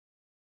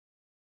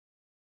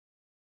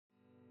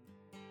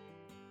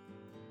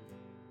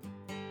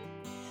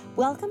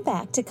Welcome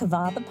back to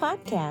Kava the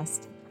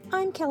Podcast.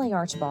 I'm Kelly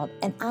Archibald,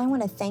 and I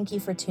want to thank you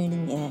for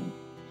tuning in.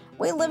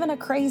 We live in a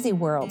crazy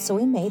world, so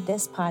we made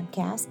this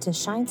podcast to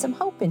shine some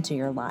hope into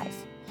your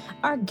life.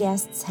 Our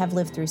guests have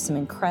lived through some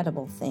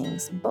incredible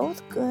things,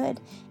 both good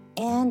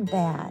and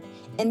bad,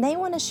 and they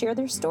want to share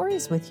their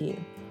stories with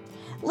you.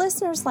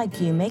 Listeners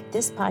like you make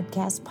this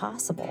podcast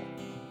possible.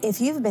 If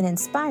you've been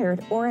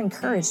inspired or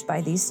encouraged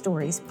by these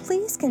stories,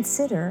 please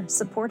consider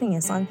supporting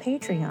us on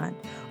Patreon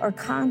or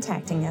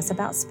contacting us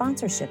about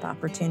sponsorship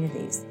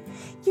opportunities.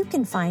 You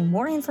can find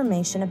more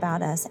information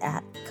about us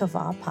at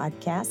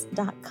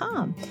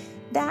kavahpodcast.com.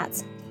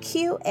 That's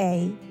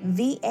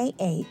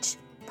QAVAH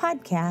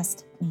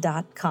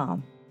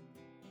podcast.com.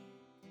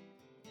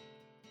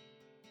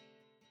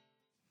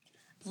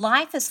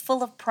 Life is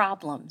full of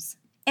problems,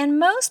 and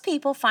most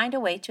people find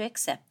a way to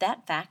accept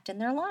that fact in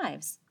their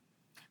lives.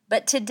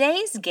 But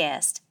today's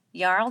guest,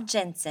 Jarl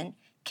Jensen,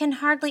 can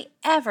hardly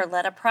ever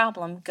let a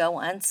problem go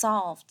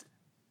unsolved.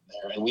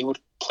 And we would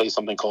play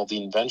something called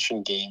the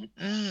invention game.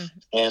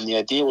 And the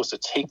idea was to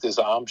take this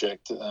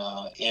object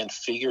and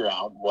figure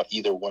out what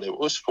it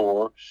was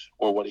for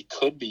or what it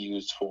could be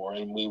used for.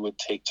 And we would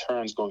take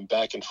turns going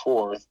back and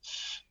forth,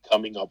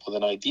 coming up with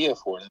an idea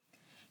for it.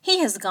 He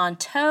has gone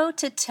toe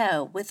to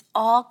toe with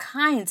all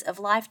kinds of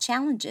life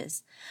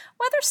challenges,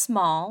 whether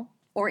small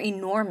or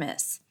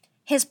enormous.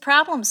 His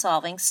problem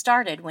solving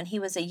started when he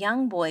was a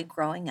young boy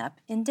growing up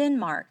in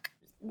Denmark.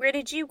 Where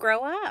did you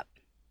grow up?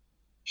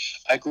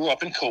 I grew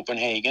up in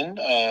Copenhagen,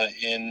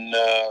 in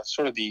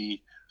sort of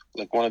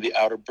one of the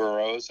outer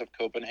boroughs of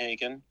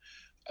Copenhagen.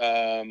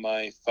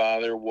 My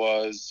father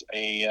was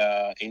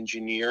a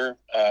engineer,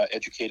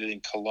 educated in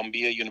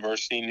Columbia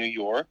University in New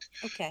York.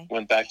 Okay.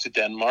 Went back to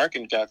Denmark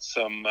and got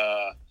some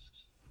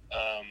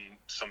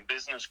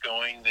business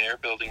going there,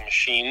 building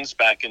machines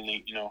back in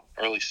the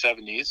early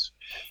 70s.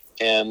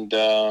 And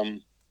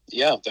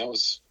that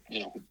was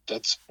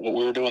that's what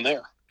we were doing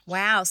there.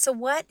 Wow. So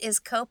what is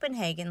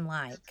Copenhagen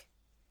like?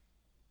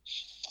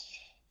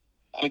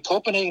 I mean,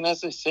 Copenhagen,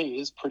 as I say,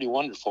 is pretty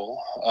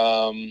wonderful.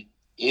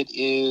 It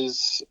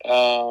is,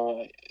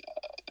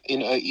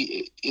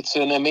 it's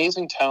an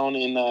amazing town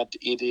in that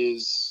it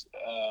is,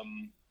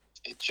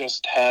 it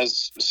just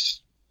has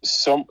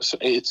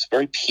it's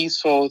very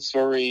peaceful. It's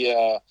very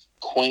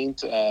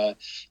quaint.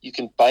 You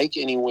can bike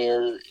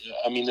anywhere.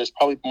 I mean, there's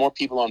probably more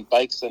people on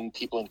bikes than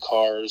people in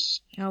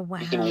cars. Oh, wow.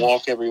 You can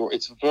walk everywhere.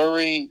 It's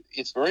very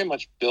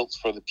much built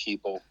for the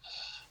people.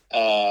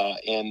 So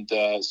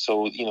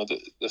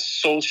the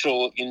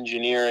social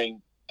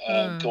engineering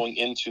going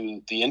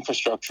into the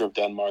infrastructure of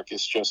Denmark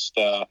is just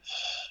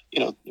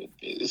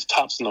it's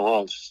tops in the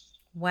world.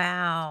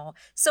 Wow.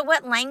 So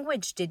what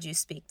language did you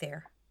speak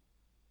there?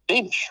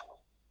 Danish.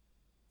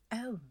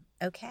 Oh,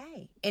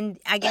 okay. And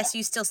I guess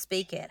you still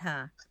speak it,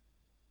 huh?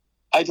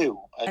 I do.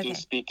 I do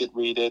speak it,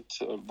 read it.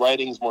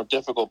 Writing's more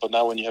difficult, but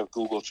now when you have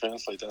Google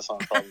Translate, that's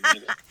not a problem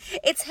either.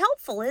 It's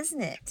helpful,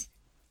 isn't it?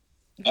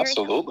 Very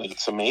Absolutely. helpful.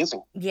 It's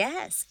amazing.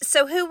 Yes.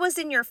 So who was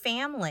in your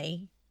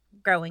family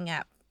growing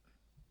up?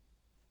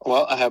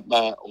 Well, I have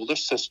my older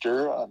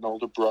sister, an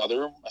older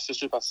brother. My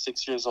sister's about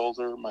 6 years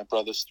older. My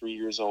brother's 3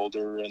 years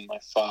older, and my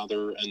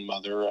father and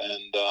mother.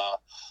 And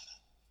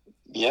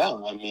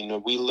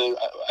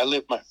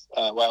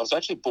I was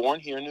actually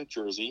born here in New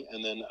Jersey,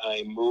 and then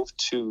I moved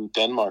to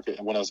Denmark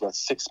when I was about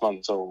 6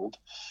 months old.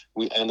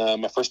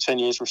 My first 10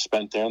 years were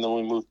spent there, and then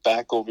we moved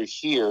back over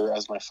here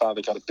as my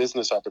father got a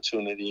business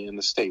opportunity in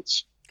the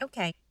States.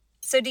 Okay.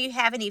 So do you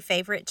have any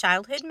favorite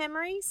childhood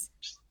memories?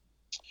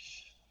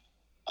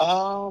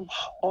 Well,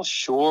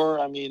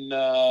 sure. I mean,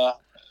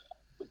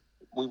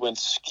 we went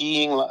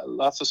skiing,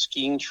 lots of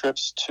skiing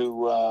trips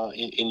to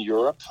in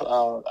Europe.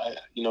 I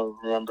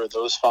remember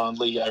those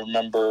fondly. I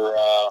remember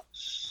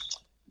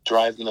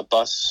driving the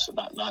bus,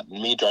 not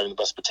me driving the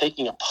bus, but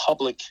taking a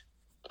public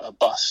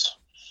bus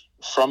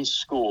from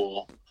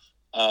school,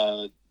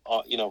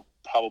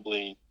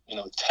 probably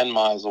 10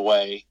 miles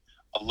away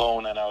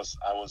alone. And I was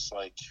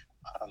like,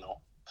 I don't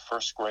know,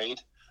 first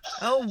grade.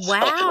 Oh,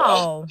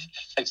 wow.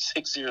 Like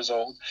 6 years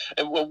old.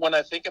 And when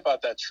I think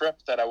about that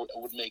trip that I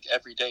would make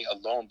every day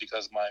alone,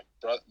 because my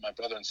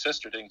brother and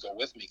sister didn't go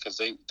with me because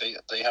they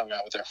hung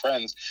out with their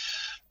friends.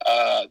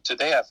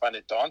 Today I find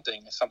it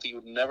daunting. It's something you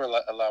would never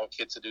allow a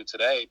kid to do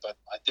today, but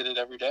I did it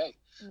every day.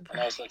 When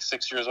I was like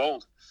 6 years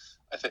old.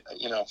 I think,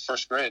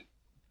 first grade.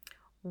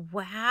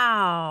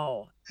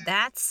 Wow.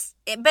 But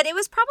it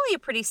was probably a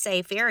pretty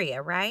safe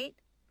area, right?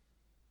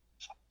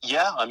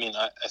 Yeah, I mean,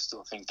 I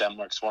still think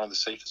Denmark's one of the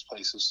safest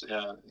places.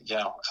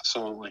 Yeah,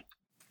 absolutely.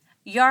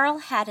 Jarl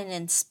had an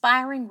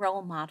inspiring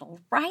role model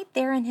right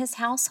there in his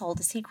household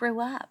as he grew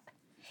up.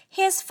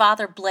 His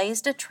father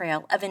blazed a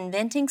trail of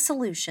inventing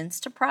solutions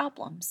to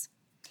problems.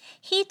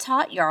 He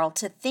taught Jarl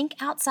to think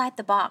outside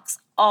the box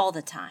all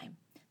the time,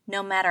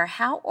 no matter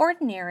how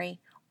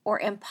ordinary or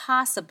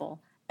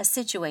impossible a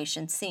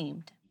situation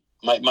seemed.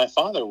 My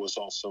father was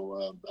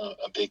also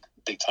a big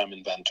time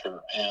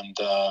inventor, and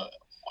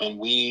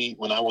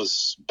when I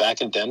was back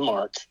in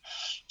Denmark,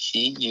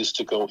 he used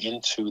to go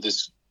into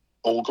this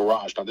old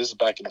garage. Now, this is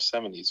back in the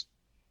 70s.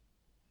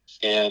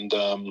 And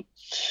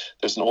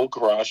there's an old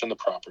garage on the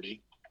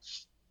property,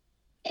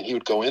 and he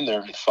would go in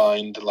there and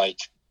find like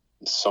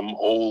some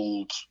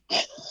old,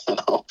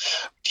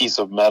 piece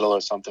of metal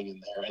or something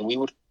in there, and we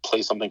would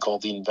play something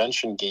called the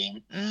invention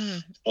game.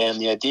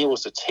 And the idea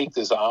was to take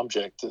this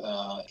object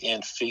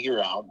and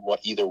figure out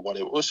what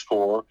it was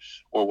for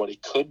or what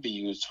it could be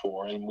used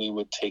for, and we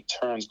would take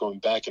turns going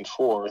back and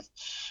forth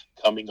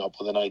coming up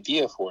with an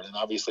idea for it. And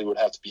obviously it would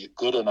have to be a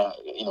good enough,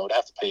 it would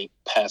have to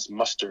pass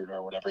mustard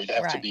or whatever. It'd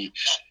have to be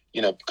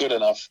good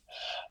enough.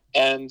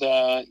 And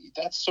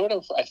that's sort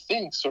of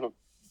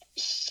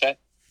set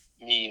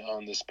me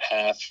on this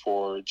path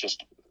for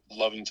just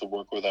loving to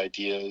work with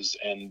ideas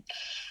and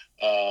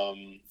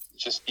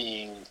just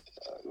being,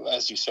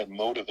 as you said,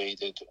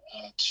 motivated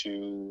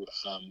to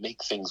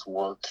make things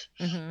work,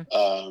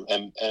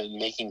 and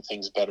making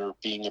things better,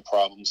 being a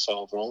problem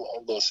solver.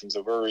 All those things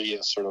are very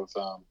sort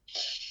of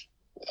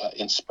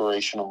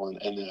inspirational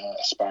and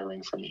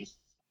aspiring for me.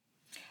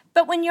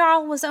 But when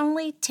Jarl was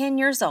only 10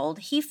 years old,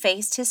 he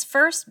faced his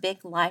first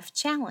big life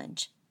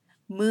challenge,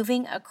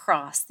 moving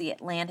across the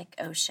Atlantic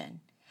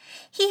Ocean.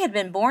 He had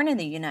been born in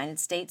the United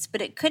States,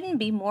 but it couldn't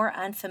be more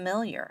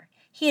unfamiliar.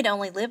 He had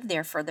only lived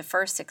there for the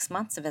first 6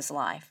 months of his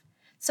life,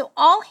 so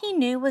all he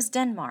knew was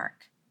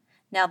Denmark.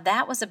 Now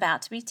that was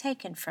about to be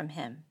taken from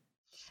him.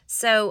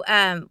 So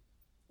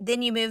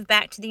then you moved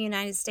back to the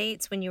United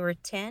States when you were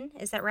 10,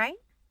 is that right?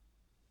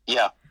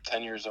 Yeah,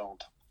 10 years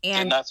old.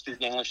 And not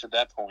speaking English at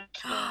that point.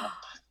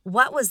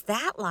 What was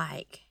that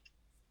like?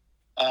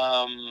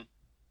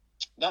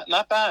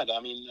 Not bad. I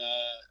mean,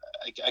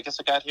 I guess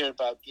I got here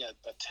about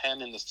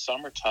 10 in the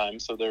summertime.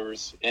 So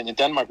in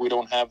Denmark, we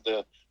don't have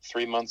the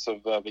 3 months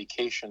of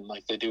vacation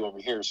like they do over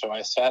here. So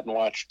I sat and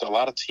watched a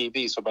lot of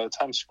TV. So by the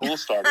time school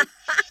started,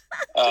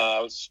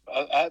 I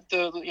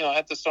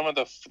had some of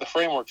the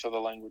frameworks of the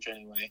language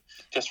anyway,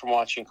 just from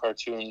watching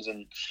cartoons.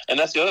 And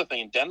that's the other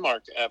thing. In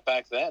Denmark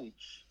back then,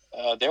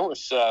 there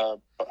was 4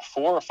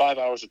 or 5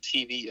 hours of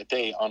TV a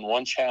day on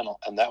one channel,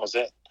 and that was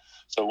it.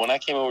 So when I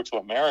came over to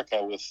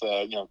America with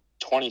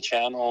 20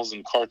 channels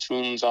and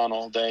cartoons on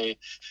all day,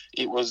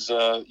 it was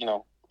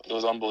it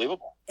was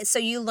unbelievable. So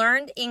you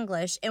learned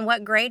English. And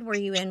what grade were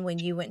you in when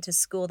you went to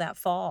school that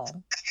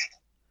fall?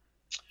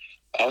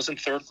 I was in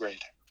 3rd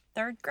grade.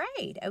 3rd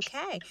grade,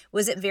 okay.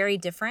 Was it very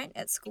different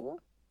at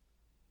school?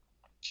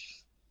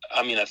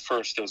 I mean, at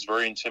first it was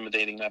very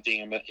intimidating, not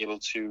being able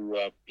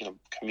to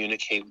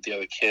communicate with the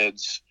other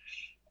kids.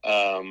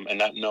 And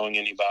not knowing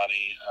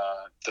anybody.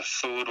 The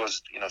food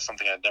was,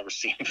 something I'd never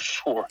seen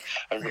before.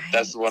 Right.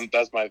 That's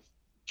my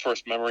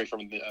first memory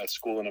from the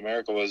school in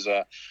America was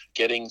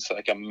getting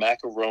like a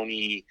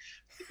macaroni,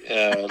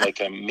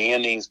 like a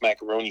mayonnaise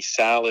macaroni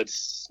salad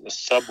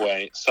sub.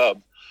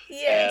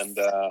 Yes. And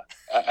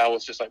I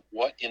was just like,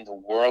 what in the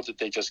world did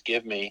they just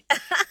give me?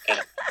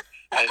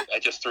 And I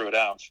just threw it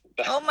out.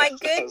 Oh, my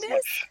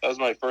goodness. That was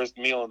my first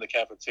meal in the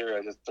cafeteria.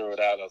 I just threw it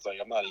out. I was like,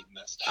 I'm not eating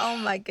this. Oh,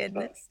 my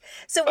goodness.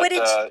 So what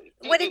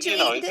did you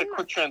eat? It's a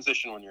quick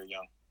transition when you're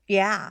young.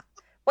 Yeah.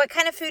 What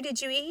kind of food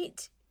did you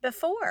eat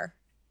before?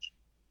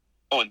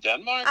 Oh, in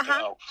Denmark?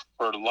 Uh-huh.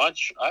 For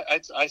lunch,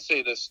 I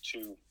say this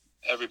to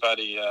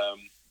everybody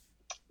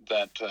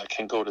that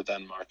can go to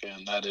Denmark,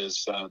 and that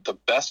is the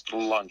best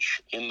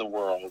lunch in the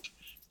world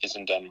is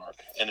in Denmark.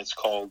 And it's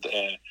called...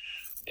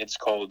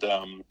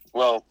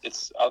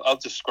 I'll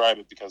describe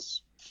it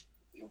because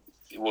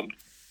it won't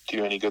do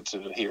you any good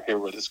to hear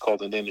what it's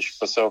called in Danish.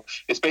 But so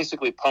it's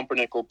basically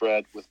pumpernickel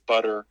bread with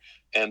butter,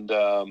 and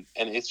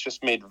it's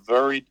just made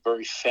very,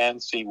 very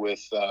fancy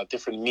with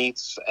different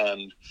meats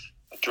and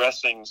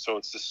dressing. So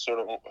it's this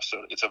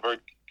it's a very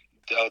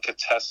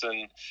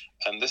delicatessen,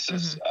 and this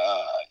is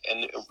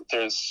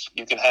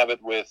you can have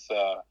it with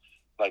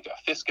like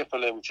a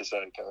fiskefilet, which is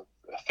like a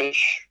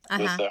fish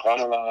with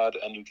remoulade,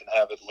 and you can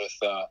have it with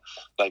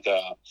like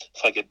a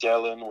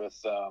frikadellen with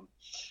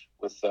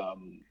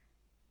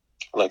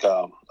like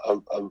a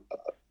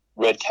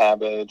red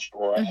cabbage,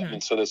 or I mean,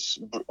 so there's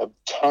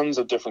tons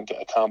of different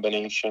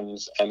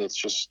combinations, and it's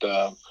just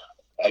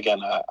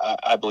again,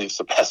 I believe it's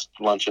the best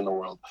lunch in the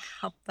world.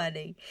 How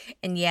funny.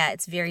 And yeah,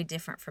 it's very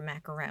different from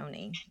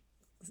macaroni.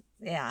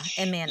 Yeah,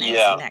 and mayonnaise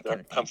and that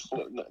kind of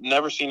thing.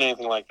 Never seen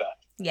anything like that.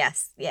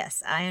 Yes,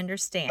 I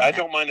understand. I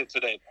don't mind it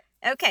today.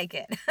 Okay,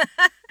 good.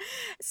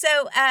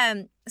 So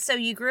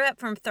you grew up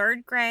from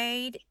 3rd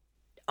grade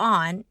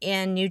on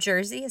in New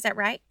Jersey, is that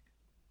right?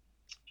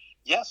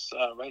 Yes,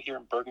 right here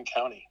in Bergen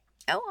County.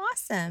 Oh,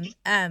 awesome.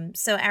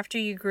 So after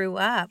you grew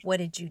up, what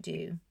did you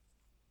do?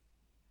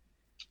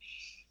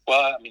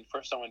 Well, I mean,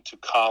 first I went to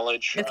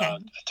college. Okay. I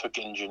took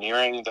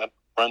engineering. That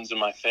runs in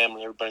my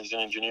family. Everybody's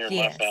an engineer in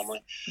my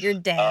family. Your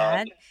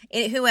dad.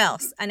 And who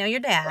else? I know your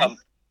dad.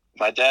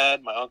 My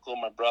dad, my uncle,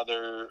 my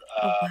brother,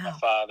 my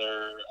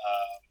father.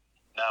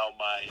 Now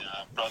my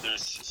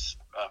brother's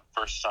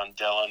first son,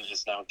 Dylan,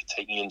 is now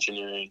taking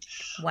engineering.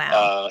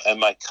 Wow. And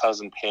my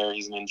cousin, Perry,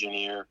 he's an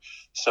engineer.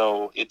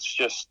 So it's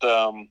just,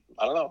 I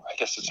don't know. I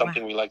guess it's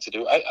something we like to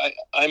do.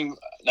 I'm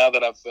now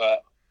that I've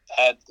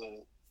had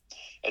the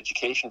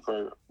education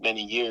for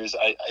many years,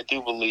 I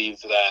do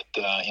believe that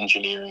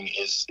engineering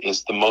is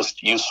the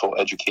most useful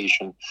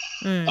education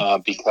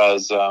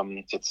because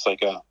it's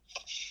like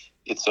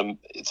it's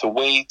a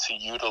way to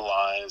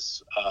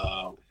utilize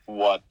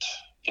what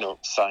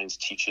science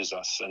teaches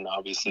us, and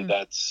obviously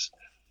that's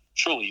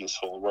truly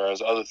useful.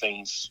 Whereas other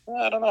things,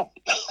 I don't know.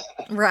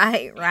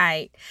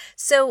 Right.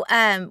 So,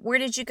 where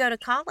did you go to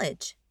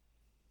college?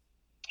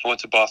 I went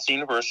to Boston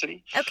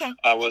University. Okay.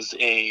 I was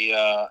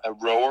a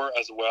rower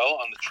as well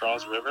on the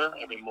Charles River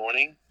every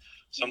morning,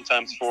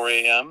 sometimes 4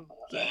 a.m.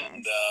 Yes.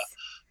 And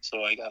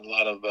so I got a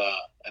lot of,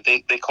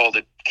 they called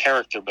it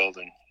character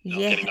building,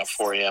 getting up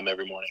 4 a.m.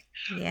 every morning.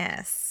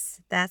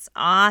 Yes, that's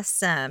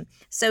awesome.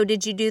 So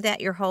did you do that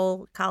your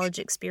whole college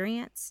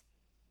experience?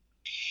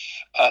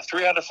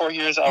 3 out of 4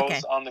 years I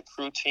was on the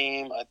crew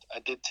team. I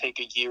did take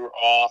a year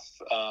off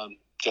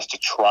just to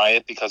try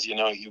it because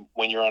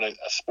when you're on a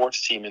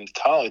sports team in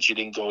college, you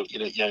didn't go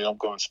you don't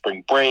go on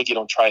spring break, you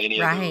don't try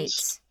any of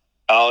those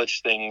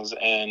college things,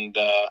 and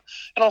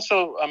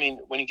also, I mean,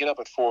 when you get up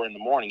at 4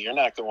 a.m, you're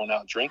not going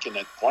out drinking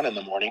at 1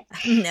 a.m.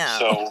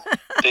 No.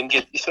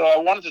 So I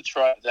wanted to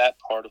try that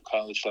part of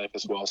college life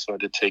as well. So I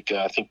did take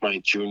I think my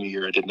junior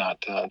year I did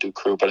not do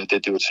crew, but I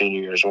did do it senior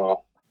year as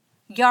well.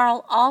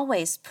 Jarl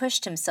always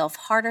pushed himself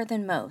harder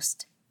than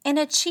most and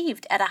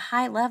achieved at a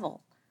high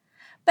level.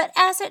 But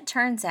as it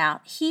turns out,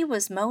 he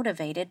was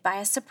motivated by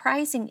a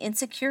surprising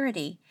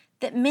insecurity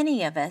that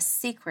many of us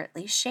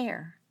secretly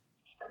share.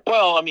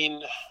 Well, I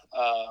mean,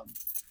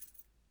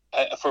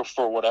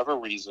 for whatever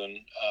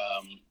reason,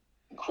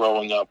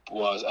 growing up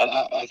was, and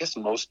I guess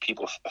most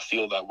people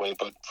feel that way,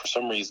 but for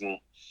some reason,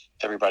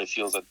 everybody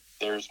feels that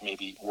theirs may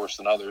be worse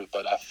than others.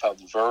 But I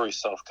felt very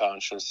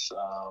self-conscious,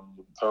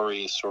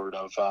 very sort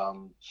of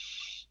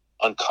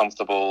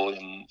uncomfortable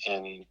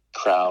in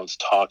crowds,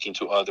 talking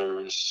to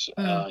others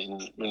in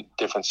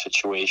different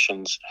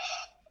situations.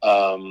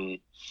 And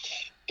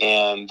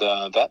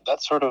that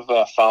sort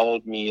of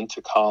followed me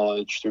into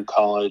college, through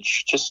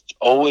college, just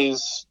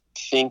always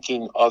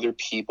thinking other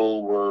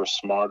people were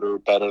smarter,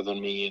 better than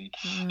me.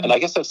 And I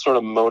guess that sort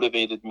of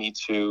motivated me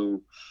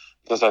to,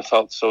 because I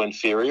felt so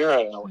inferior,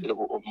 it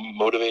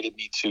motivated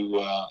me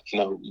to,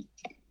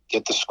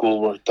 get the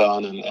schoolwork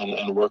done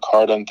and work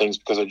hard on things,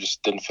 because I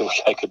just didn't feel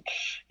like I could,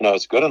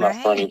 it's good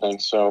enough for anything.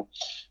 So,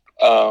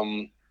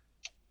 so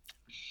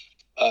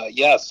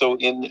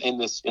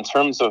in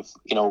terms of,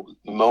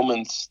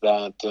 moments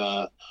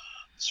that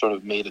sort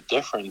of made a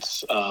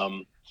difference,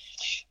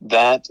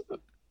 that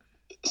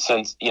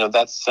sense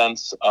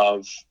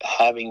of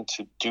having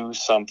to do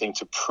something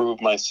to prove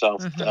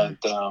myself, that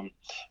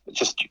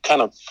just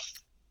kind of,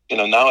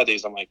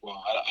 nowadays I'm like,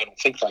 well, I don't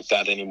think like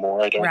that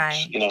anymore. I don't,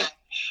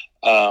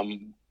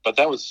 but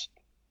that was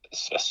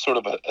sort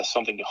of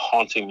something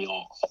haunting me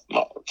all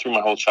through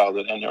my whole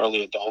childhood and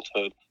early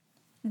adulthood.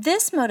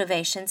 This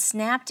motivation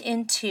snapped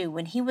in two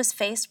when he was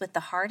faced with the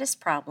hardest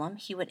problem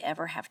he would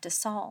ever have to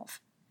solve: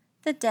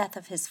 the death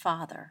of his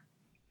father.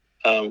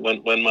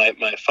 When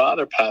my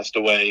father passed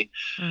away,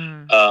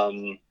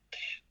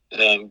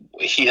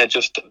 he had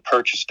just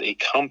purchased a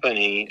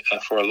company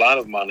for a lot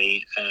of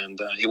money, and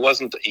it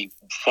wasn't a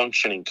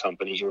functioning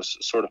company. It was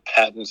sort of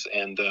patents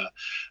and the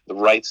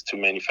rights to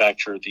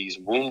manufacture these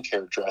wound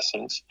care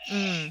dressings.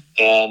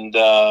 And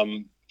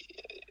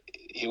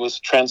it was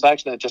a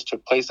transaction that just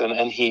took place,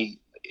 and he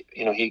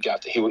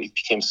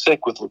became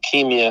sick with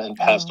leukemia and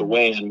passed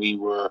away, and we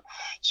were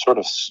sort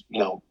of,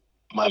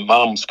 my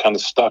mom was kind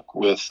of stuck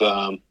with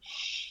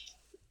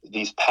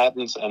these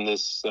patents and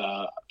this,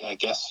 I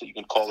guess you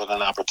could call it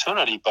an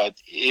opportunity, but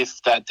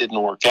if that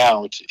didn't work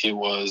out, it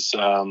was,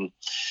 her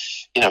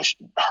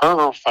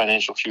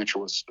financial future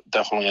was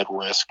definitely at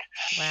risk.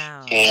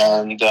 Wow.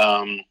 And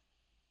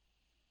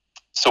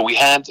so he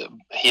had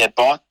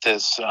bought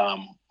this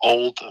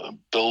old,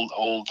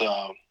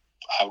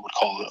 I would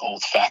call it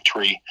old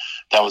factory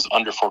that was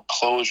under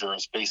foreclosure.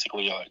 It's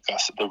basically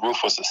the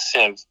roof was a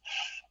sieve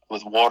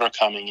with water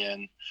coming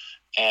in,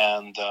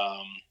 and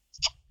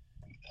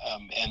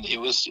it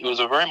was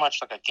a very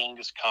much like a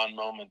Genghis Khan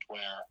moment,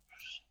 where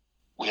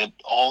we had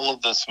all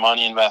of this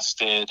money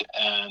invested,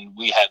 and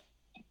we had,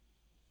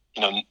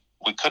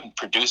 we couldn't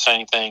produce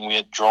anything. We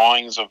had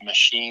drawings of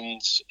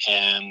machines,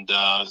 and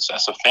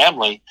as a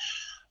family,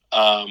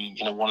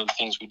 one of the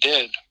things we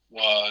did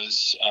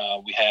was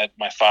we had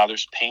my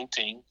father's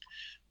painting,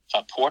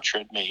 a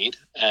portrait made,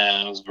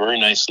 and it was very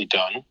nicely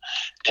done,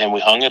 and we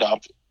hung it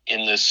up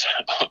in this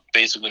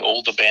basically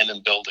old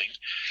abandoned building.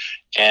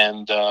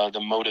 And the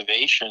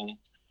motivation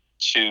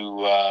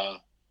to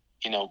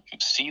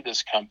see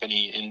this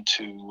company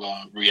into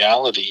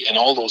reality, and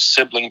all those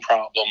sibling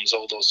problems,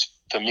 all those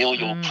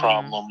familial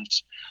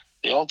problems,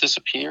 they all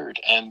disappeared.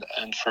 And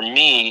for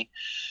me,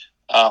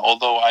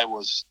 although I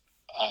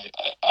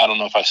don't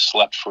know if I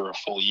slept for a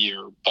full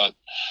year, but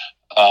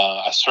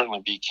I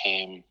certainly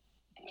became,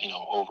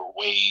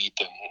 overweight,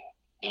 and,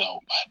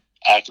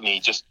 acne,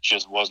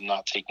 just was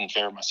not taking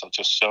care of myself,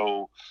 just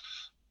so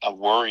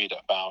worried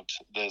about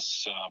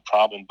this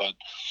problem. But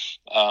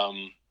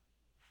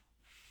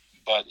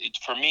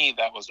for me,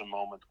 that was a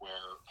moment where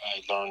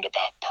I learned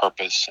about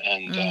purpose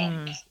and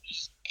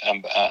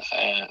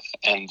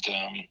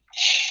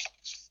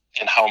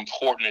how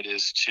important it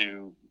is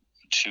to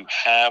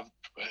have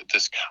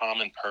this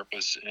common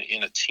purpose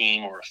in a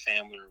team or a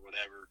family or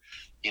whatever,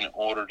 in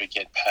order to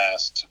get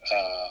past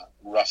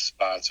rough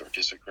spots or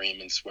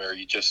disagreements where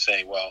you just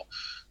say, well,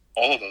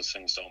 all of those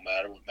things don't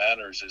matter. What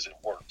matters is it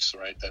works,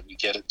 right? That we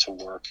get it to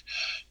work.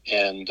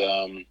 And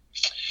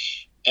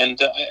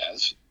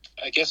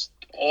I guess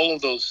all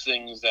of those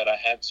things that I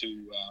had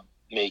to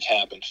make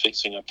happen,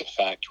 fixing up the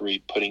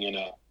factory, putting in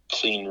a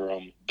clean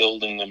room,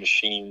 building the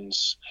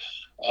machines,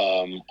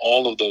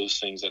 all of those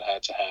things that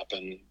had to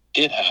happen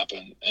did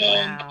happen.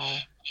 And Wow.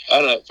 I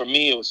don't know, for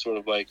me, it was sort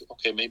of like,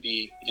 okay,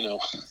 maybe,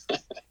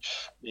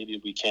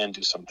 maybe we can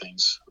do some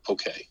things.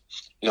 Okay.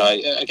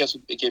 I guess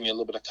it gave me a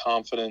little bit of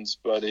confidence,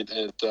 but it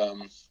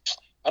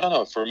I don't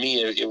know, for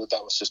me,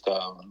 that was just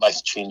a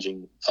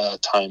life-changing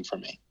time for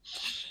me.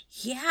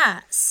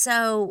 Yeah.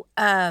 So,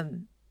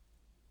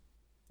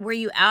 were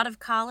you out of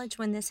college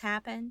when this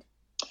happened?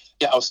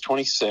 Yeah, I was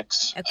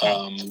 26.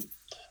 Okay.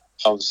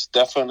 I was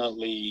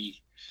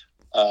definitely,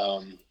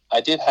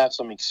 I did have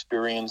some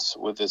experience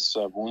with this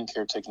wound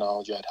care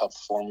technology. I'd helped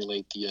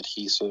formulate the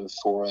adhesive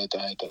for it.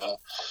 I'd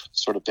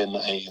sort of been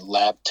a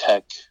lab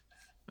tech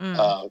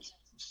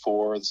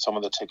for some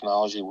of the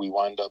technology we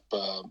wind up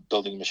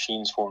building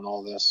machines for and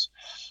all this.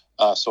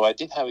 So I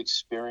did have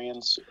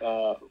experience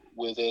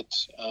with it.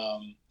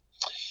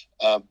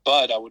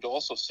 But I would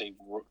also say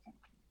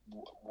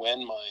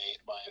when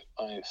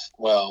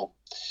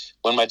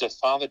my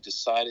father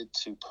decided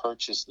to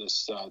purchase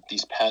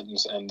these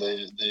patents and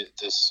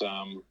this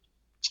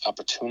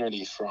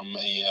opportunity from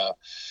a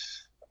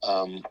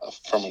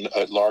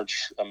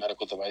large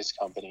medical device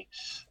company,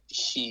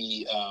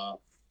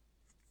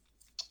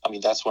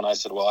 that's when I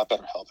said, well, I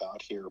better help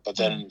out here. But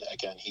then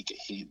again,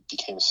 he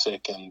became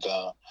sick, and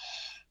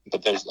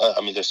but there's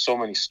so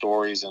many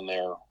stories in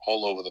there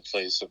all over the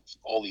place of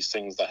all these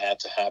things that had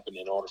to happen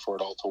in order for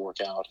it all to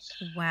work out.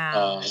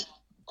 Wow.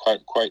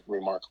 Quite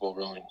remarkable,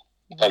 really.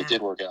 Wow. It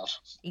did work out.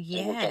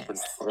 Yes. It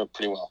worked out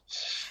pretty well.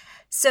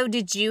 So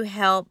did you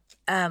help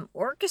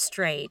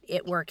orchestrate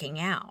it working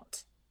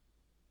out?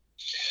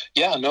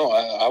 Yeah, no,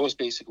 I was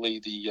basically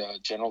the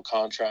general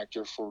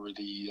contractor for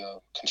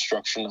the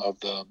construction of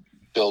the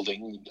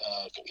building.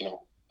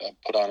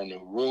 Put on a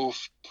new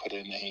roof, put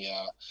in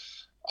a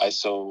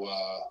ISO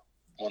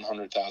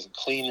 100,000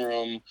 clean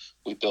room.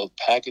 We built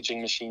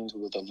packaging machines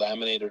with a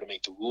laminator to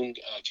make the wound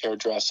care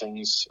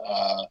dressings.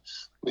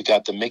 We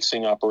got the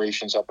mixing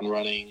operations up and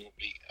running.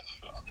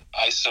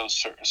 ISO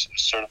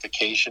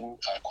certification,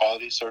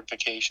 quality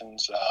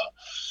certifications.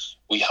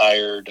 We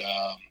hired.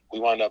 We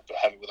wound up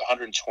having with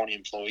 120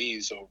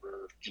 employees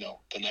over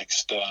the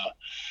next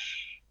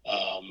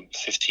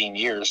 15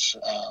 years.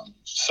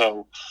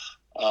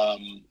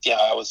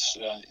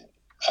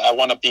 I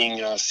wound up being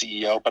a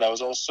CEO, but I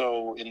was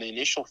also in the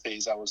initial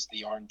phase. I was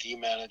the R&D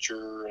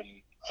manager,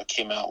 and I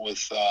came out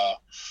with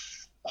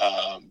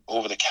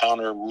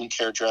over-the-counter wound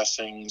care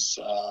dressings,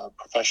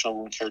 professional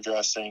wound care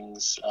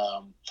dressings,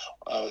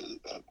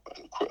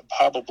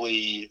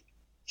 probably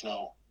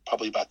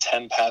about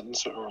 10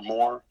 patents or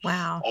more.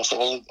 Wow. Also,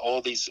 all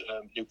of these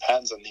new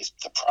patents on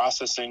the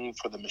processing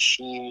for the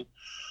machine,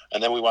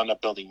 and then we wound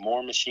up building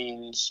more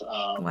machines.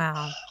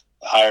 Wow.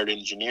 Hired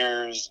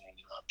engineers and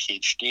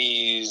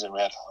PhDs, and we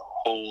had a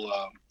whole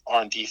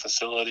R&D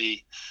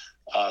facility.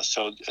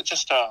 So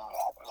just a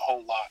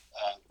whole lot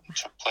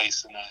took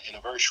place in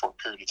a very short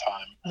period of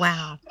time.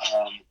 Wow.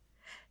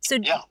 So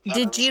yeah,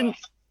 did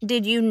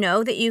you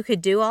know that you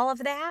could do all of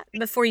that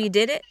before you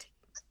did it?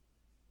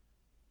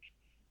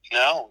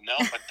 No,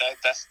 but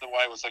that's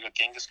why it was like a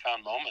Genghis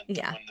Khan moment.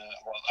 Yeah.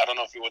 I don't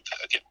know if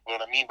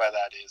what I mean by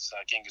that is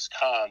Genghis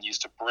Khan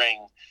used to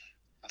bring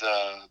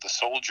the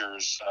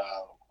soldiers'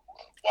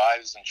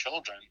 wives and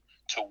children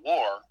to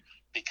war,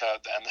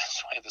 and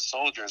that's why the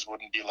soldiers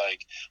wouldn't be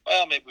like,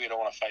 well, maybe we don't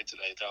want to fight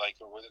today. They're like,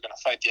 we're going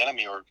to fight the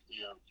enemy, or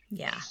your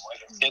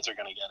kids are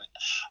going to get it.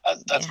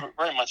 That's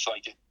very much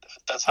like it.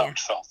 That's how it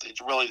felt. It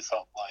really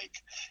felt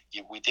like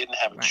we didn't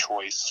have a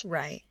choice.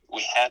 Right.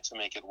 We had to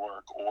make it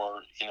work,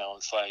 or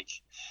it's like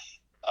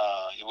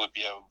it would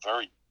be a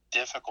very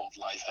difficult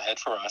life ahead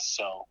for us.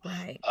 So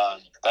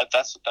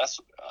that's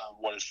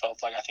what it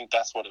felt like. I think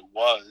that's what it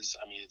was.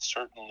 I mean, it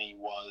certainly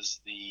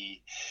was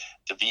the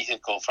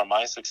vehicle for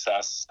my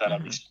success that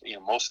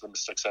most of the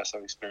success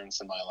I've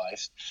experienced in my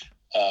life.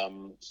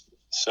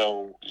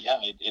 So yeah,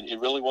 it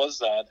really was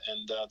that,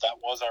 and that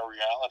was our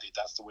reality.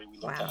 That's the way we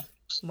looked at it.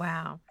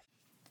 Wow.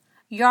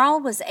 Jarl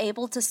was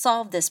able to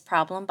solve this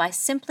problem by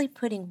simply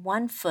putting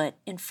one foot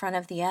in front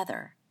of the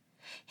other.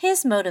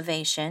 His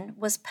motivation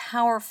was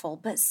powerful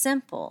but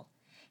simple.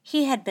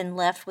 He had been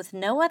left with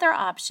no other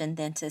option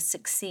than to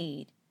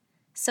succeed.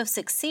 So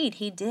succeed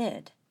he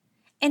did.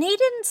 And he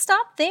didn't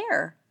stop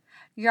there.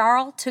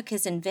 Jarl took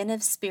his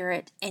inventive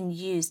spirit and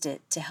used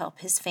it to help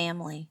his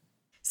family.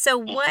 So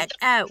what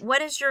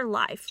is your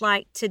life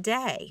like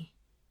today?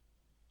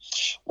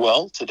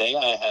 Well, today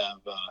I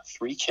have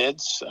 3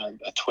 kids,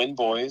 twin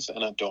boys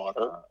and a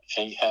daughter.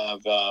 I'm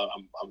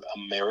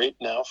married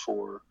now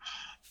for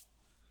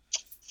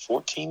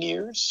 14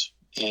 years.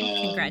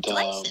 And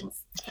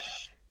congratulations.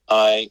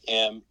 I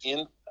am in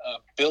a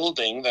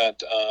building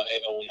that I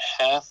own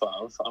half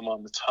of. I'm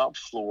on the top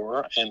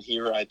floor, and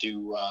here I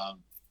do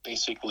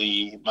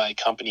basically my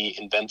company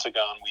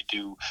Inventagon. We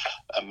do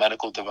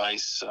medical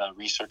device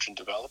research and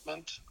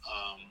development,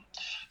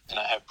 and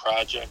I have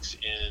projects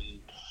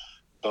in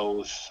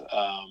both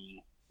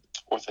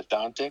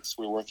orthodontics.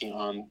 We're working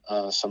on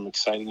some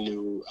exciting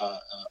new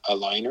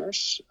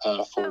aligners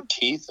for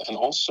teeth, and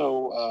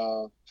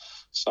also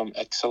some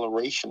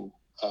acceleration,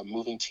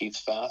 moving teeth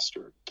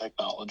faster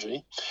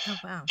technology. Oh,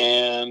 wow.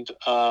 And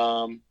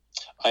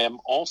I am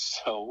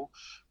also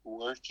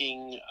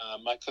working,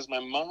 because my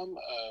mom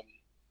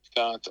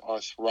got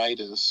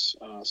arthritis,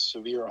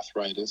 severe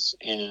arthritis,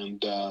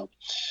 and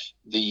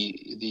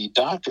the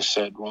doctor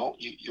said, well,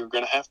 you're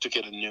going to have to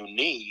get a new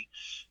knee.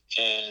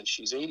 And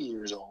she's 80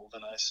 years old.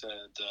 And I said,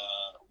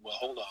 well,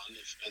 hold on.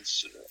 If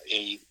it's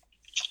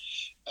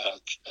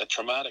a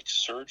traumatic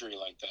surgery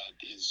like that,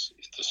 is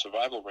the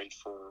survival rate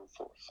for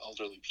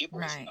elderly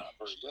people is not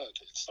very good.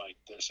 It's like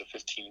there's a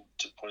 15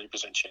 to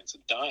 20% chance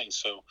of dying.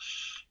 So,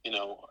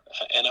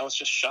 and I was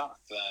just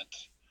shocked that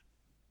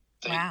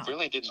they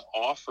really didn't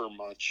offer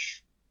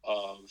much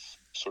of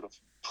sort of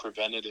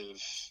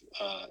preventative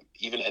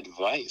even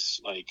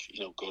advice, like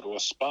go to a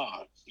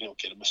spa,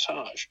 get a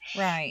massage.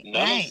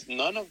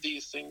 None of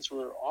these things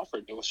were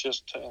offered. It was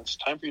just it's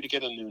time for you to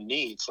get a new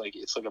knee. It's like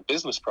a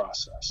business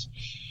process.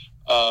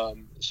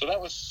 So I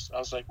was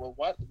like, well,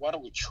 why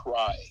don't we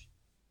try?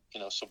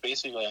 So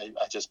basically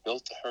I just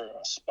built her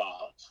a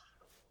spa,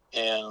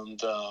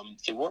 and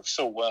it works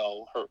so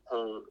well.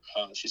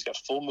 She's got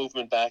full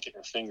movement back in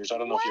her fingers. I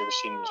don't know if you've ever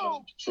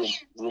seen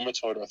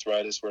rheumatoid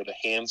arthritis where the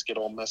hands get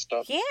all messed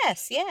up.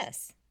 Yes.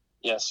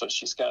 Yeah, so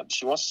she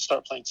wants to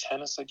start playing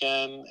tennis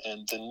again,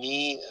 and the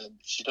knee,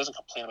 she doesn't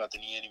complain about the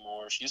knee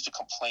anymore. She used to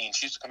complain.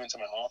 She used to come into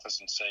my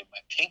office and say, my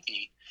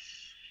pinky,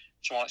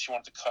 she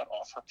wanted to cut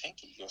off her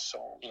pinky.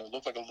 So, it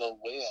looked like a little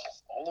whale.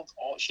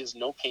 She has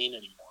no pain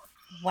anymore.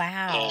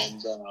 Wow.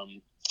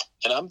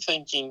 And I'm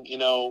thinking,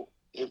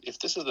 if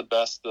this is the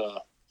best,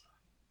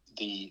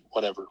 the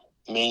whatever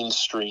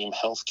mainstream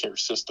healthcare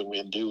system we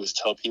can do is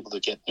tell people to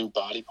get new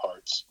body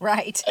parts.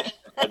 Right.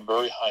 at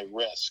very high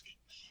risk.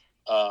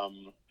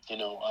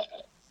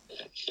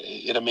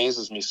 It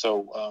amazes me.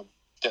 So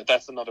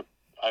that's another.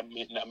 I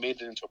made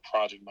it into a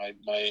project. My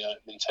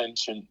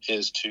intention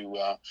is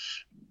to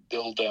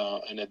build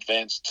an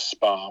advanced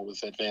spa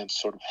with advanced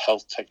sort of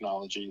health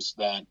technologies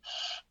that,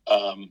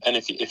 and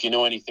if you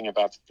know anything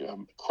about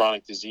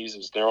chronic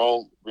diseases, they're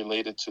all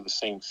related to the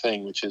same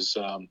thing, which is,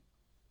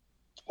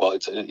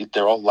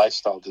 they're all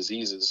lifestyle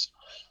diseases,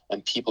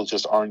 and people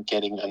just aren't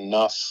getting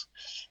enough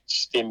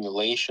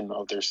stimulation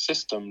of their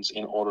systems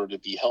in order to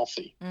be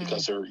healthy,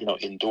 because they're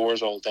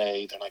indoors all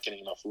day. They're not getting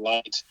enough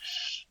light.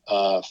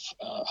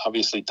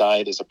 Obviously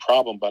diet is a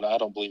problem, but I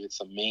don't believe it's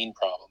the main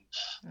problem.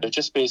 They're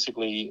just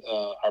basically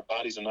our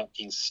bodies are not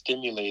being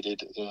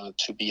stimulated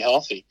to be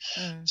healthy.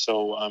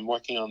 So I'm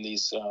working on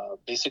these.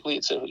 Basically,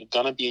 it's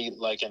gonna be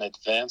like an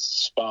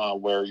advanced spa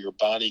where your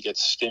body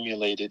gets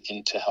stimulated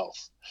into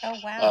health. Oh,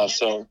 wow.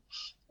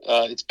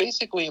 It's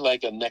basically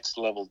like a next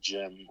level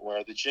gym,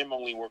 where the gym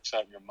only works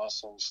out your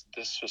muscles.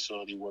 This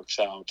facility works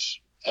out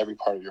every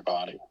part of your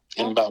body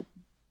in about,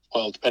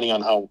 depending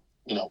on how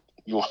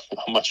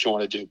much you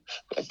want to do,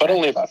 but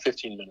only about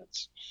 15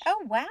 minutes.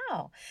 Oh,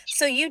 wow.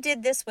 So you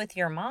did this with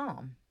your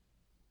mom,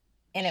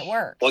 and it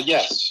worked. Well,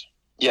 yes.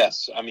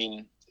 I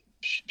mean,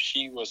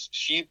 she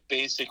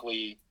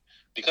basically,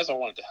 because I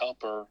wanted to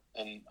help her,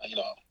 and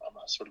I'm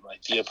a sort of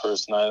idea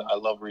person. I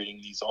love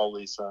reading all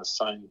these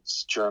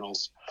science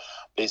journals.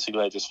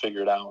 Basically, I just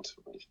figured out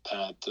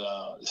that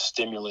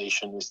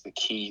stimulation is the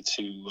key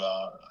to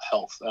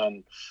health.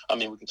 And I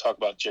mean, we can talk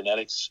about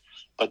genetics,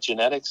 but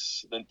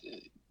genetics, the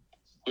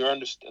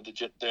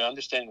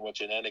understanding of what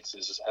genetics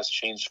has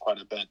changed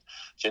quite a bit.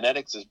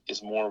 Genetics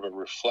is more of a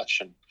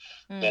reflection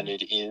than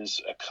it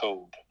is a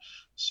code.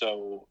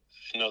 So,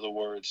 in other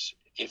words,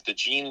 if the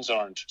genes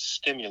aren't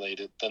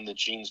stimulated, then the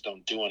genes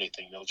don't do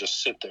anything. They'll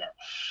just sit there.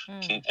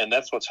 And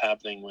that's what's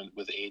happening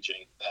with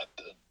aging, that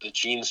the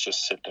genes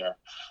just sit there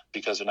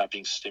because they're not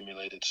being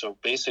stimulated. So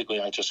basically,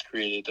 I just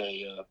created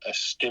a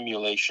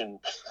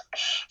stimulation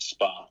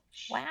spa.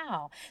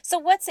 Wow. So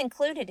what's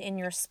included in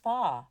your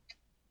spa?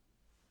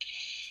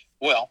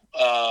 Well,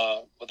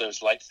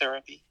 there's light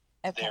therapy.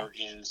 Okay. There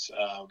is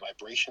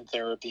vibration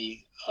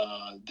therapy.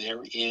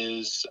 There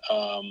is...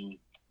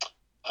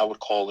 I would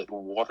call it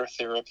water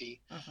therapy,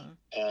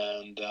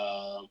 and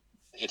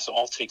it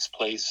all takes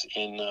place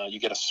in you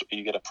get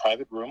a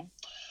private room,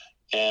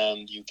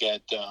 and you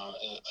get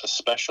a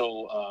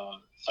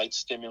special light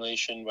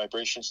stimulation,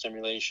 vibration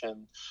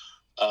stimulation,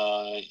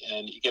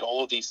 and you get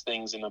all of these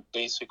things in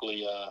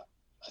basically a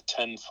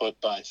 10-foot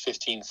by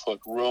 15-foot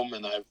room,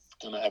 and I'm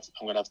gonna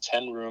have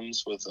 10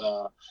 rooms with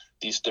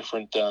these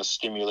different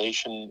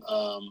stimulation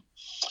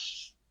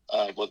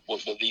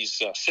with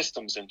these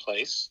systems in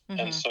place.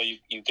 And so you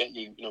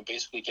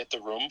basically get the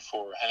room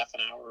for half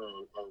an hour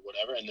or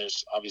whatever. And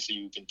there's obviously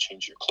you can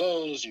change your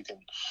clothes, you can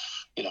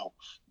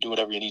do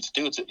whatever you need to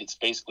do. It's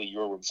basically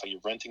your room. So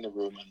you're renting the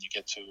room and you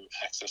get to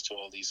access to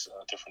all these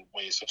different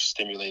ways of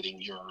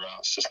stimulating your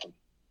system.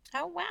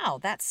 Oh, wow.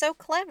 That's so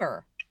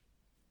clever.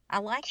 I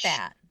like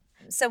that.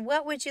 So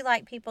what would you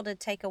like people to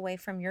take away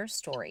from your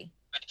story?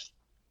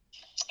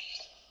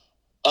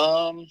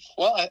 Well,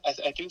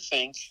 I do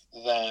think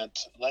that,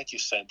 like you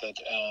said, that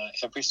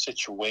every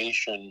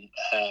situation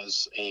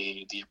has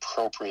the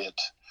appropriate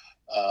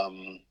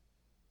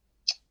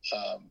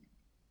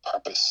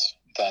purpose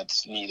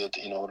that's needed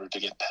in order to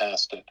get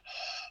past it.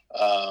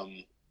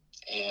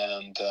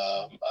 And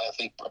I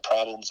think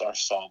problems are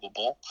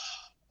solvable.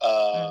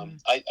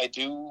 I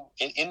do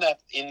in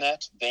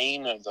that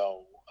vein,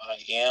 though, I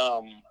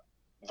am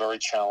very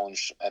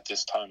challenged at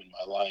this time in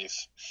my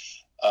life.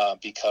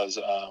 Because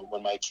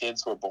when my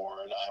kids were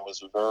born, I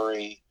was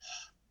very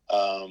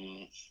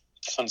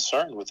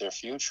concerned with their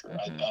future.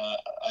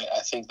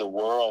 I think the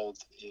world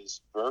is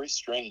very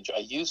strange. I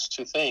used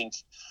to think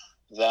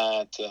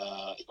that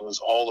it was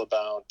all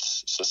about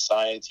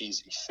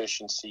society's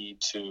efficiency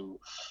to,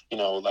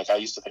 like I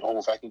used to think,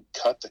 if I can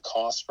cut the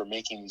cost for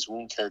making these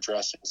wound care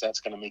dressings, that's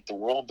going to make the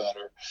world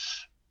better.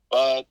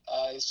 But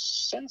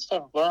since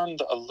I've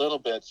learned a little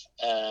bit,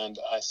 and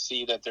I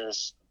see that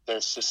there's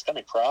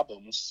systemic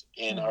problems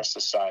in our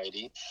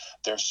society.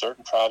 There are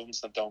certain problems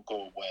that don't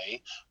go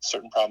away.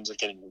 Certain problems are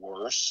getting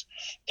worse.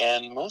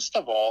 And most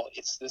of all,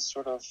 it's this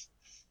sort of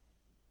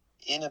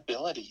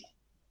inability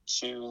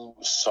to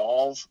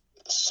solve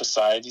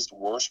society's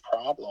worst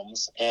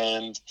problems.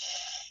 And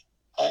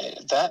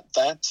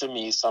that to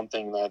me is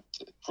something that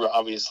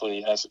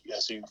obviously, as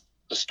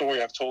the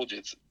story I've told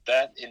you,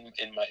 that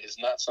is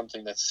not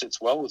something that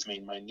sits well with me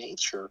in my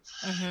nature.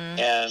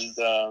 And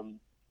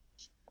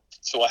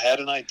so I had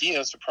an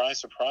idea,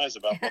 surprise,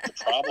 about what the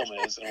problem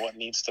is and what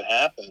needs to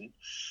happen.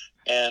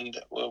 And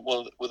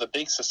with a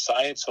big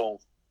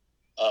societal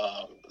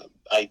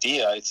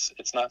idea,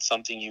 it's not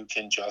something you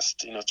can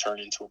just turn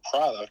into a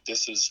product.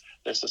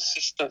 There's a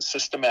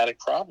systematic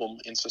problem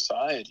in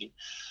society.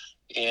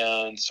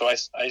 And so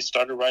I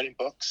started writing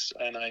books,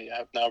 and I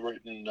have now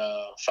written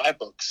 5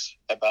 books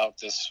about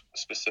this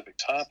specific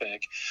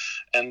topic.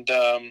 And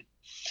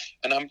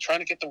I'm trying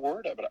to get the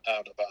word out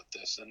about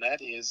this, and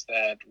that is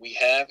that we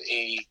have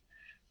a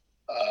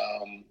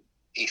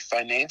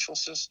financial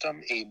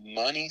system, a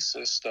money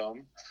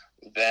system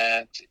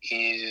that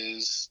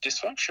is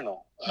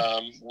dysfunctional.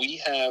 We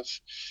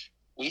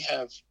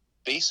have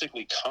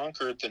basically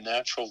conquered the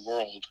natural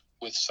world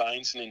with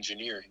science and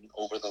engineering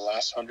over the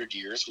last 100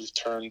 years. We've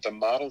turned the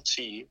Model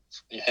T,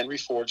 Henry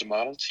Ford's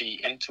Model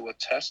T, into a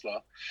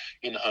Tesla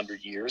in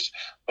 100 years.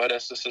 But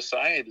as a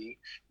society,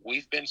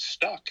 we've been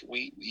stuck.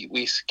 We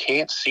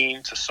can't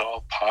seem to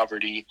solve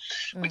poverty.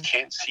 We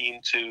can't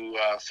seem to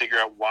figure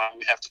out why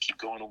we have to keep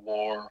going to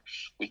war.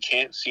 We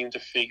can't seem to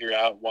figure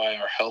out why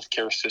our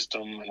healthcare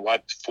system, and why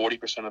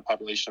 40% of the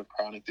population have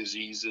chronic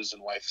diseases,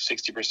 and why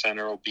 60%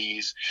 are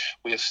obese.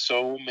 We have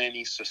so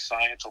many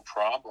societal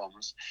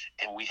problems,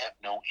 and we have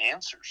no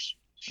answers.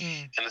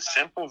 And the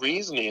simple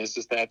reason is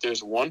that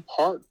there's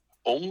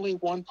only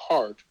one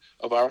part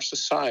of our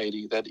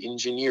society that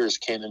engineers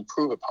can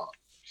improve upon,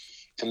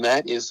 and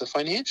that is the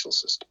financial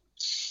system.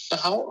 Now,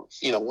 how,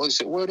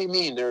 what do you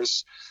mean?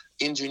 There's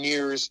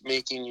engineers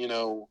making,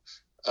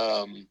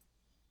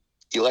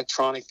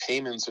 electronic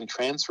payments and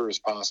transfers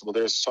possible.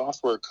 There's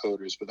software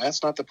coders, but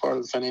that's not the part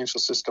of the financial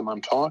system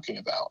I'm talking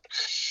about.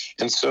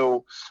 And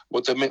so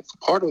what the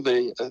part of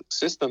the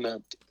system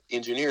that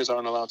engineers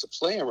aren't allowed to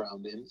play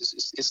around in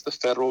is the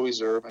Federal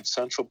Reserve and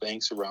central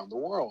banks around the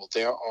world.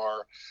 There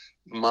are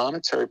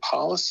monetary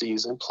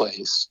policies in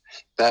place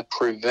that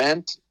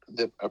prevent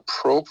the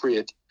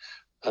appropriate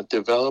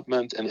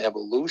development and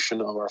evolution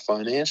of our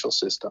financial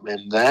system,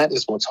 and that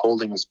is what's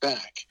holding us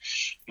back.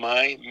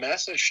 My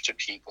message to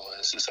people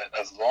is that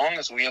as long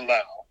as we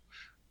allow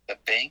the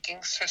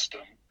banking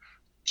system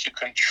to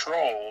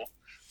control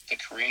the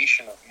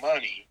creation of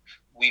money,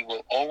 we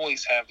will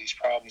always have these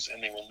problems,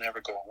 and they will never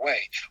go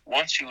away.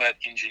 Once you let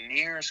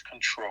engineers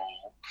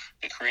control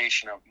the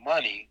creation of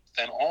money,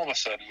 then all of a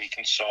sudden we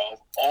can solve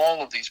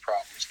all of these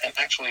problems, and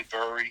actually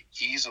very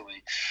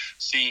easily.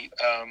 See,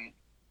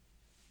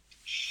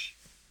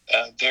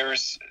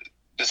 there's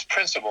this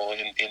principle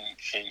in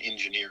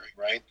engineering,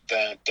 right?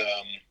 That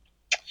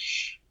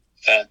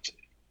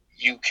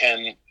you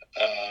can,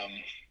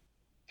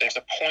 there's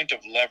a point of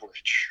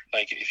leverage.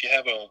 Like if you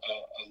have a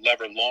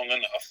lever long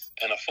enough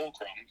and a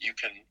fulcrum, you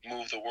can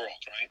move the world,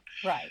 right?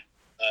 Right.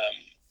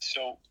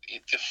 So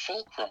the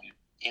fulcrum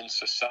in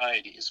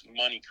society is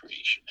money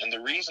creation. And the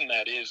reason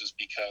that is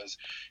because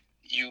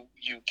you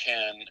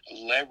can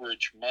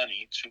leverage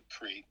money to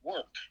create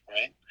work,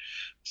 right?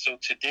 So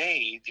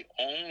today, the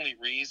only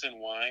reason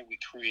why we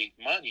create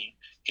money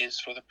is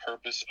for the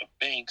purpose of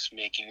banks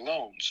making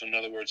loans. So in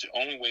other words, the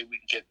only way we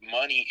can get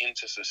money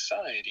into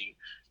society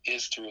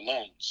is through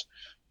loans.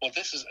 Well,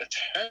 this is a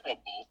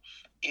terrible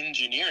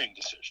engineering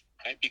decision,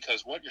 right?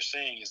 Because what you're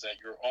saying is that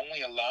you're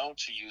only allowed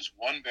to use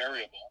one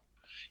variable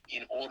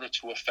in order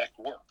to affect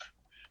work,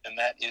 and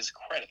that is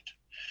credit.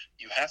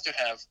 You have to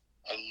have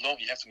a loan.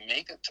 You have to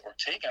make it or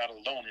take out a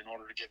loan in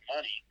order to get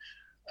money.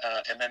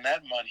 And then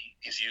that money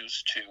is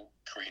used to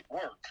create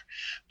work.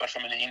 But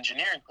from an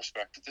engineering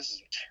perspective, this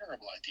is a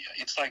terrible idea.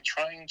 It's like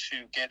trying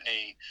to get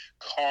a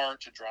car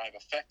to drive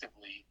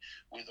effectively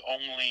with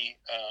only,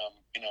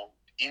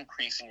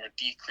 increasing or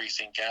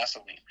decreasing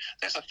gasoline.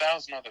 There's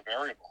 1,000 other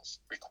variables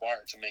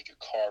required to make a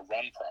car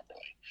run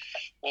properly.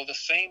 Well, the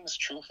same is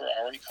true for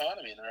our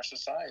economy and our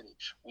society.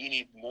 We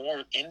need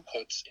more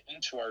inputs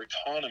into our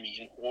economy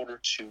in order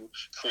to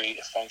create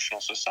a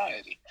functional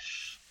society.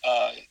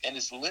 And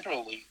it's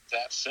literally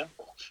that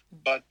simple.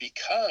 But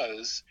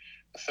because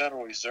the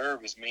Federal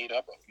Reserve is made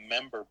up of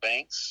member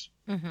banks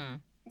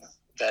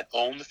that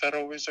own the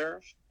Federal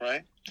Reserve,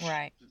 right?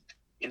 Right.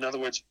 In other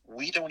words,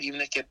 we don't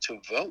even get to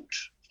vote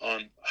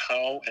on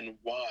how and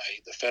why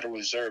the Federal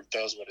Reserve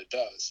does what it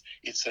does.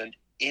 It's an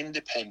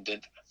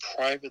independent,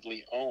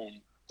 privately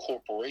owned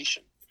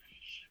corporation.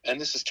 And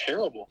this is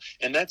terrible.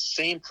 And that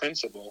same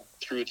principle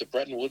through the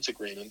Bretton Woods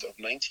Agreement of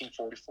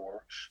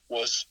 1944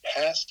 was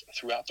passed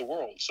throughout the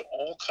world. So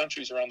all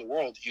countries around the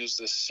world use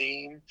the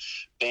same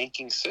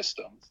banking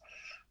system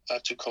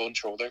to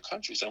control their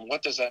countries. And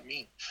what does that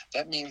mean?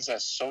 That means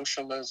that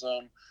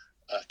socialism,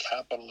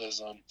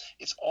 capitalism,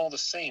 it's all the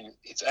same.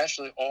 It's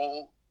actually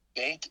all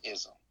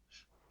bankism.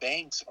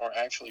 Banks are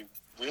actually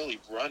really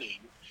running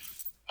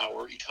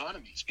our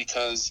economies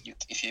because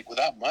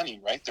without money,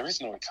 right, there is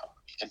no economy.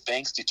 And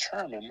banks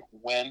determine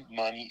when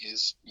money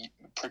is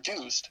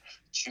produced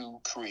to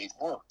create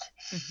work.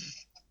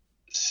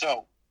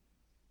 So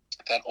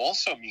that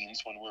also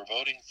means when we're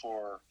voting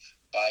for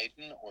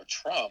Biden or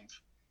Trump,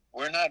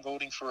 we're not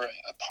voting for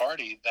a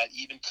party that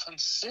even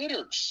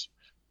considers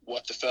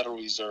what the Federal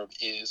Reserve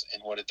is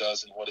and what it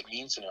does and what it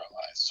means in our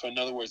lives. So in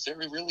other words, there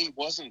really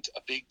wasn't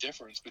a big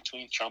difference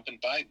between Trump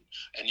and Biden.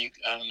 And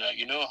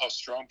you know how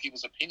strong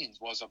people's opinions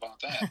was about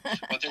that.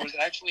 But there was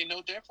actually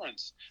no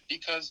difference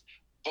because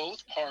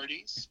both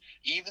parties,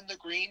 even the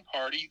Green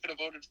Party, you could have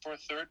voted for a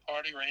third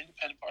party or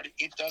independent party.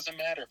 It doesn't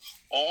matter.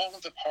 All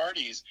of the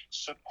parties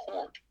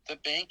support the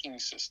banking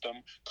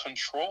system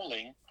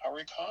controlling our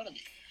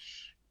economy.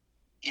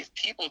 If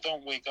people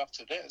don't wake up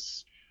to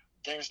this,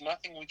 there's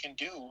nothing we can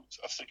do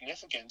of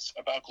significance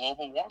about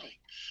global warming,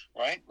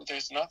 right?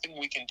 There's nothing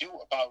we can do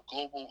about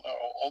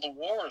all the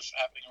wars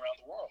happening around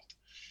the world.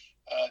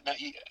 Now,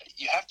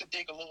 you have to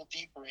dig a little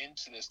deeper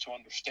into this to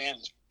understand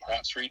this.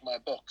 Perhaps read my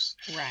books.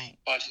 Right.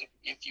 But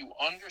if you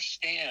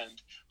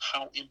understand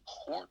how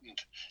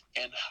important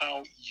and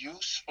how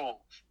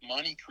useful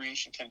money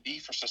creation can be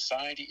for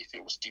society if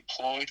it was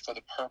deployed for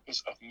the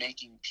purpose of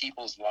making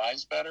people's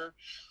lives better,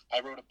 I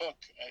wrote a book.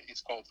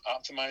 It's called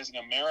Optimizing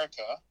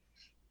America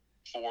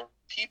for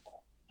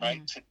People,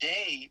 right?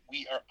 Today,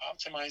 we are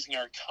optimizing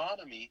our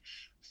economy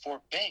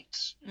for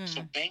banks.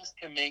 So banks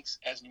can make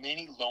as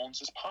many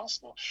loans as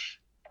possible.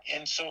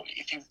 And so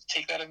if you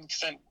take that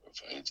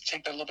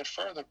a little bit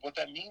further, what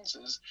that means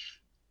is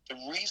the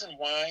reason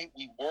why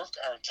we work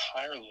our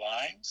entire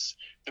lives,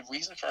 the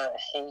reason for our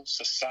whole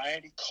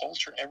society,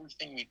 culture,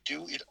 everything we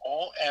do, it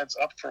all adds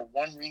up for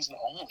one reason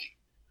only.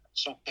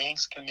 So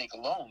banks can make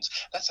loans.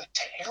 That's a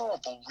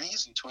terrible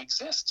reason to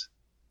exist.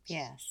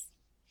 Yes.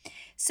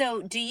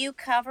 So do you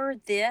cover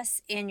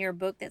this in your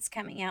book that's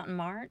coming out in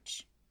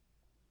March?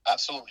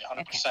 Absolutely,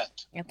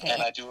 100%. Okay.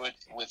 And I do it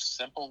with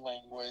simple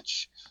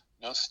language,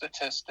 no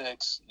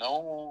statistics,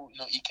 no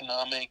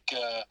economic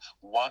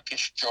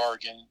wonkish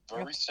jargon,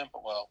 very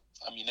simple. Well,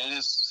 I mean, it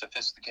is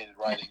sophisticated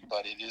writing,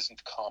 but it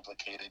isn't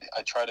complicated.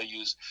 I try to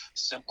use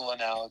simple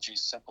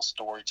analogies, simple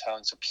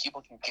storytelling, so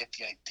people can get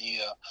the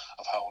idea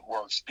of how it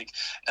works.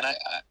 And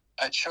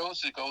I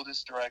chose to go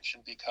this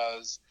direction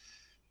because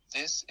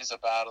this is a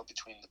battle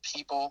between the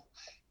people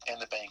and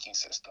the banking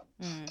system.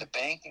 The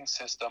banking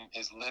system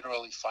is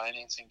literally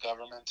financing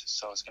government,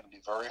 so it's going to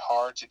be very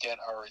hard to get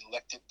our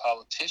elected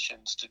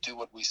politicians to do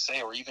what we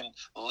say or even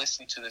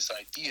listen to this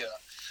idea.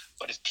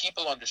 But if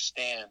people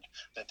understand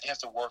that they have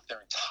to work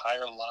their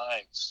entire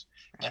lives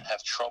and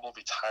have trouble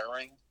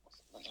retiring,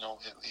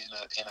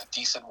 in a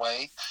decent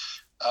way,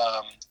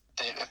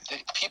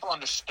 if people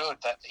understood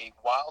that a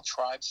wild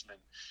tribesman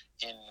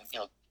in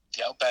the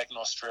outback in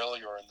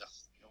Australia or in the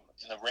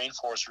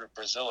rainforest of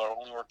Brazil are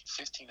only working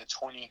 15 to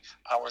 20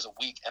 hours a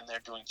week and they're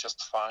doing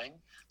just fine.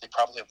 They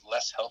probably have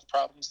less health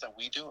problems than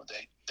we do.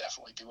 They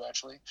definitely do,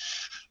 actually.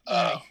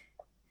 Right.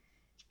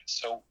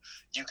 So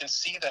you can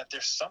see that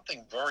there's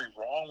something very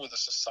wrong with a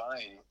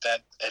society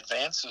that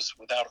advances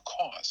without a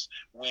cause,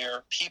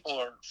 where people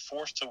are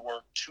forced to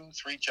work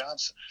 2-3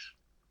 jobs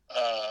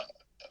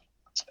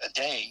a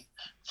day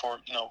for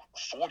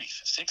 40,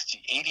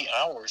 60, 80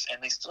 hours,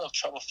 and they still have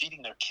trouble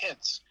feeding their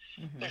kids.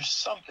 There's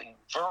something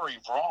very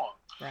wrong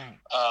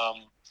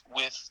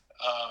with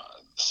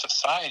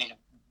society.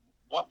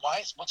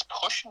 What's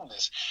pushing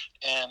this,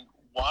 and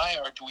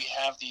do we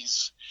have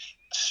these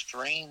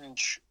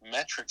strange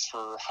metrics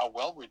for how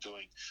well we're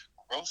doing?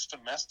 gross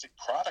domestic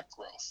product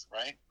growth,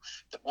 right?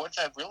 What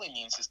that really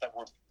means is that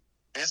we're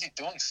busy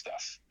doing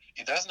stuff.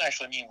 It doesn't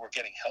actually mean we're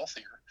getting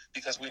healthier,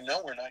 because we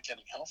know we're not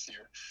getting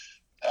healthier.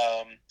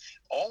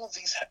 All of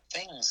these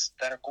things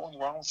that are going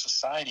wrong with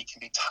society can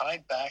be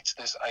tied back to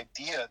this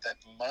idea that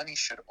money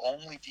should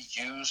only be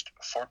used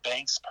for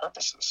banks'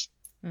 purposes.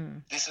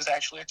 This is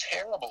actually a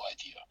terrible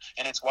idea,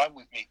 and it's why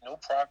we've made no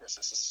progress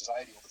as a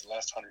society over the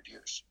last 100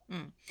 years.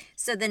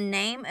 So the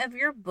name of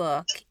your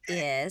book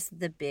is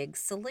The Big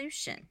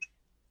Solution.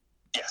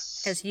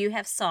 Yes. Because you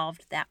have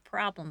solved that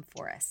problem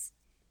for us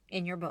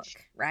in your book,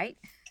 right?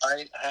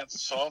 I have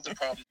solved the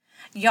problem.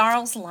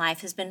 Jarl's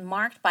life has been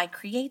marked by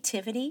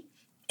creativity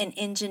and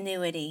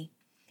ingenuity.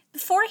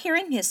 Before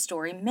hearing his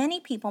story, many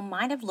people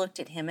might have looked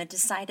at him and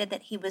decided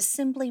that he was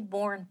simply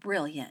born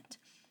brilliant.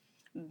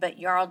 But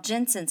Jarl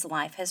Jensen's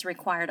life has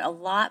required a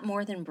lot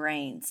more than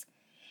brains.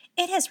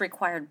 It has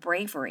required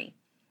bravery.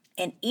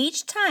 And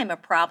each time a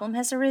problem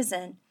has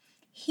arisen,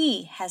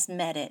 he has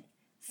met it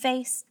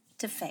face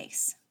to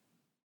face.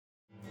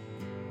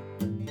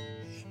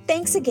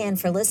 Thanks again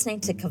for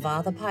listening to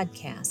Kava the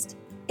Podcast.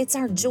 It's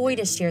our joy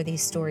to share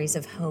these stories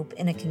of hope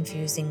in a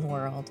confusing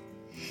world.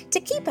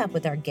 To keep up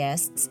with our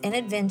guests and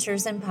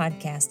adventures in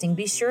podcasting,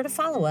 be sure to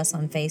follow us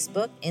on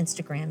Facebook,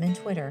 Instagram, and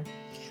Twitter.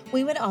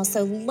 We would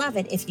also love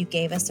it if you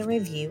gave us a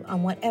review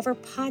on whatever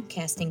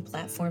podcasting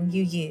platform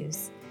you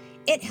use.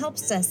 It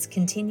helps us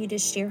continue to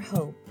share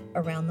hope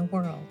around the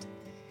world.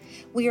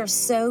 We are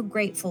so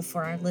grateful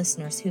for our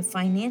listeners who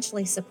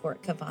financially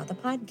support Kava the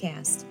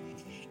Podcast.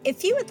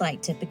 If you would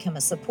like to become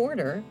a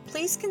supporter,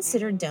 please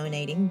consider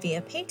donating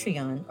via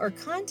Patreon or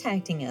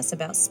contacting us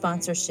about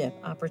sponsorship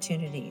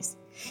opportunities.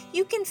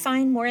 You can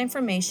find more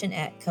information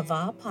at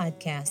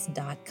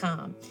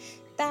kavapodcast.com.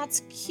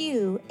 That's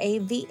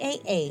QAVAH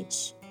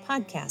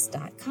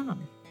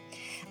podcast.com.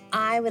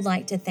 I would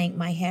like to thank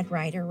my head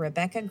writer,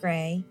 Rebecca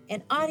Gray,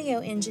 and audio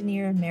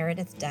engineer,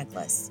 Meredith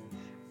Douglas.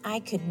 I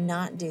could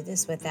not do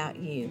this without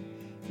you.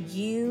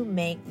 You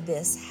make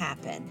this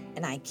happen,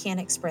 and I can't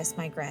express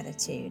my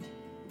gratitude.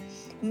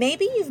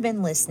 Maybe you've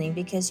been listening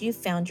because you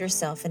found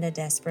yourself in a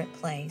desperate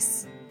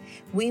place.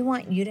 We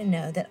want you to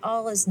know that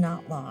all is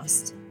not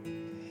lost.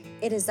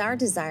 It is our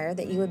desire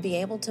that you would be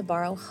able to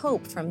borrow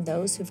hope from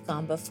those who've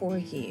gone before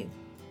you,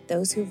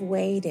 those who've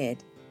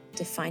waited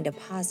to find a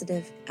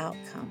positive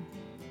outcome.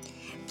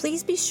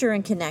 Please be sure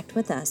and connect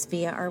with us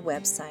via our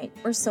website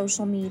or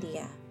social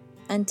media.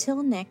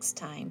 Until next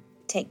time,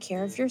 take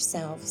care of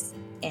yourselves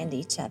and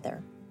each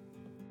other.